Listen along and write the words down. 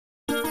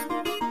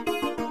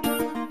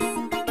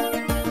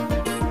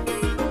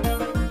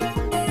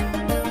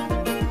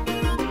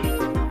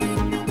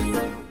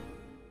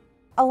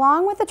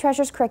Along with the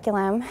Treasures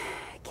curriculum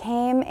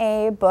came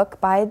a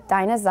book by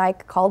Dinah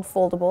Zeik called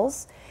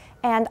Foldables,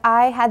 and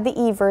I had the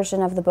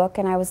e-version of the book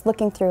and I was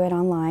looking through it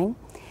online,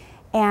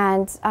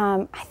 and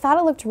I thought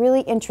it looked really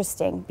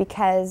interesting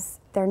because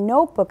their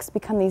notebooks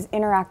become these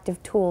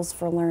interactive tools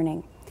for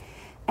learning.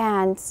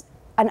 And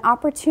an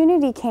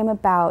opportunity came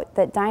about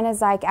that Dinah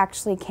Zeik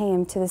actually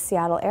came to the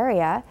Seattle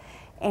area,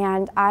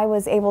 and I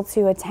was able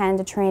to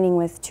attend a training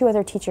with 2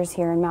 other teachers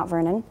here in Mount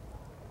Vernon.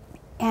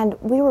 And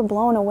we were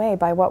blown away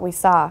by what we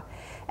saw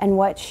and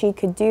what she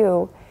could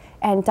do.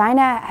 And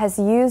Dinah has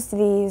used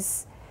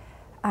these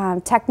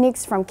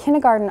techniques from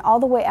kindergarten all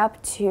the way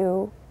up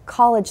to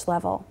college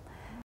level.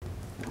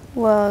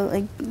 Well,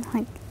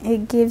 like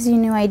it gives you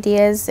new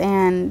ideas,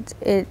 and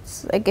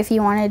it's like if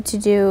you wanted to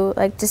do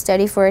to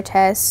study for a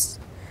test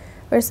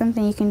or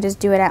something, you can just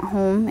do it at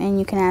home, and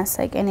you can ask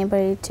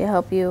anybody to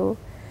help you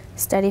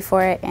study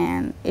for it,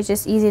 and it's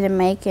just easy to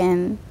make,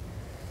 and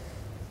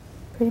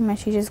pretty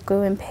much you just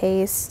go and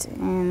paste,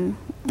 and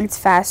it's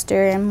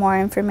faster, and more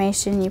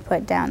information you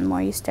put down, the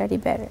more you study,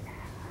 better.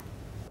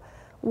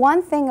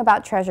 One thing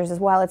about Treasures is,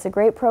 while it's a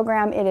great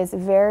program, it is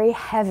very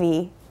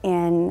heavy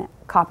in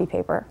copy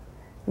paper,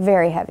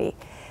 very heavy,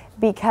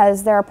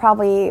 because there are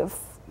probably,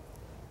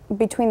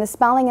 between the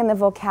spelling and the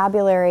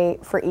vocabulary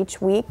for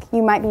each week,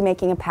 you might be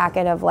making a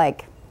packet of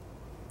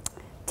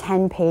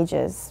 10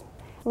 pages.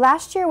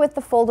 Last year with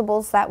the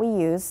foldables that we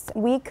used,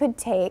 we could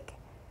take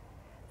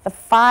the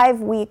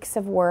 5 weeks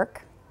of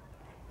work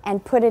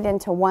and put it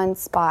into one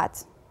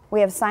spot.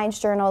 We have science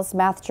journals,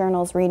 math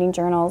journals, reading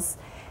journals.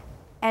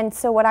 And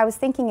so what I was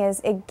thinking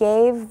is it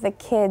gave the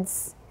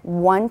kids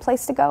one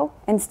place to go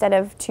instead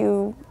of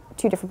two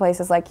different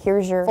places, like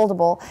here's your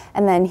foldable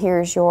and then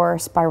here's your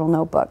spiral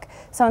notebook.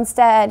 So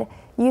instead,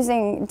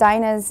 using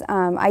Dinah's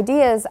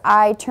ideas,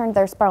 I turned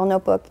their spiral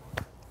notebook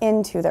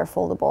into their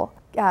foldable.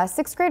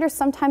 6th graders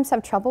sometimes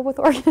have trouble with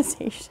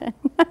organization.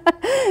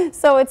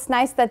 So it's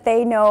nice that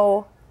they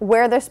know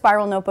where their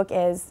spiral notebook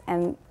is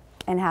and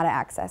how to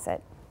access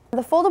it. The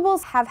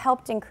foldables have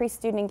helped increase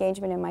student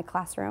engagement in my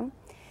classroom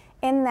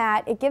in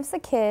that it gives the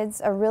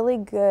kids a really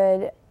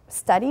good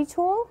study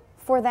tool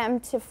for them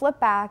to flip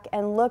back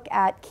and look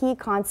at key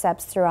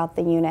concepts throughout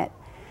the unit.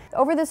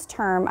 Over this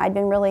term, I'd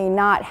been really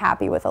not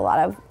happy with a lot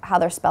of how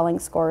their spelling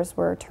scores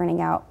were turning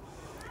out.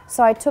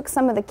 So I took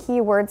some of the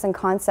key words and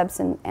concepts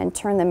and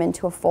turned them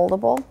into a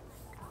foldable.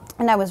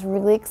 And I was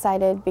really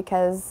excited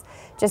because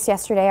just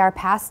yesterday, our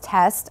past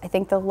test, I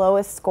think the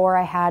lowest score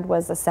I had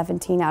was a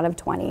 17 out of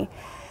 20.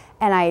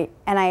 And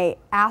I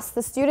asked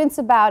the students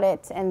about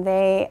it, and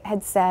they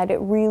had said it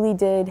really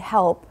did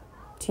help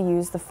to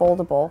use the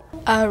foldable.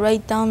 I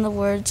write down the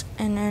words,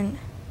 and then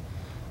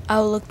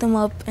I'll look them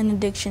up in the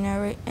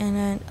dictionary, and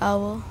then I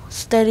will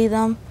study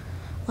them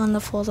on the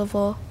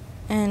foldable,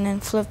 and then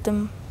flip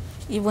them.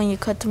 When you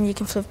cut them, you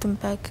can flip them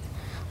back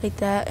like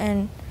that,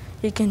 and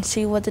you can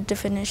see what the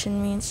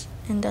definition means,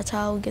 and that's how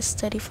I'll get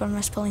study for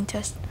my spelling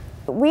test.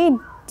 We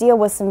deal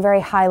with some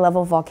very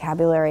high-level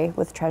vocabulary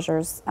with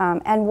Treasures,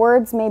 and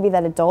words maybe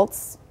that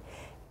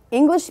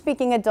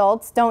English-speaking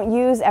adults don't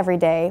use every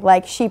day,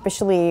 like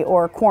sheepishly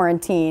or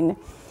quarantine.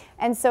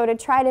 And so to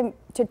try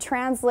to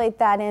translate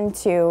that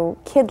into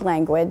kid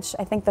language,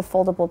 I think the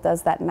foldable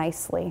does that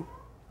nicely.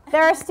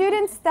 There are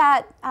students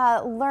that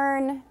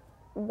learn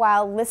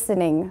while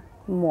listening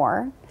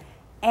more,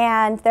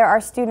 and there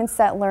are students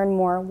that learn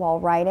more while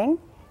writing,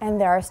 and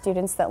there are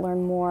students that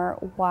learn more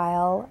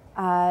while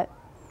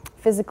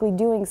physically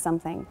doing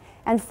something.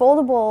 And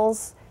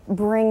foldables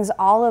brings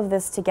all of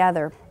this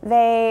together.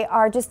 They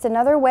are just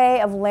another way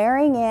of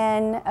layering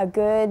in a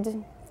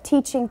good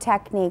teaching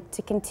technique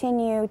to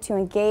continue to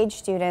engage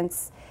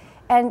students.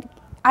 And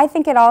I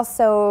think it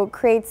also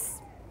creates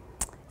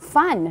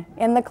fun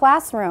in the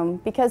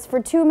classroom, because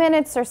for 2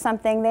 minutes or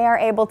something they are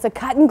able to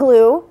cut and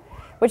glue,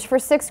 which for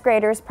 6th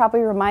graders probably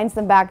reminds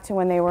them back to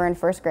when they were in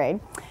 1st grade.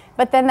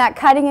 But then that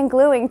cutting and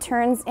gluing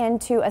turns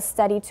into a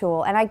study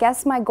tool. And I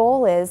guess my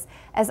goal is,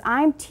 as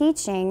I'm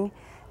teaching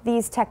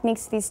these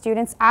techniques to these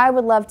students, I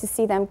would love to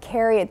see them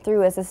carry it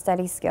through as a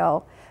study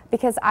skill,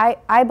 because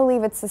I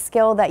believe it's a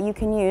skill that you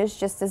can use,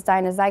 just as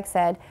Dinah Zeik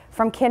said,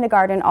 from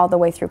kindergarten all the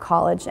way through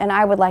college. And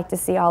I would like to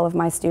see all of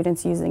my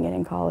students using it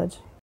in college.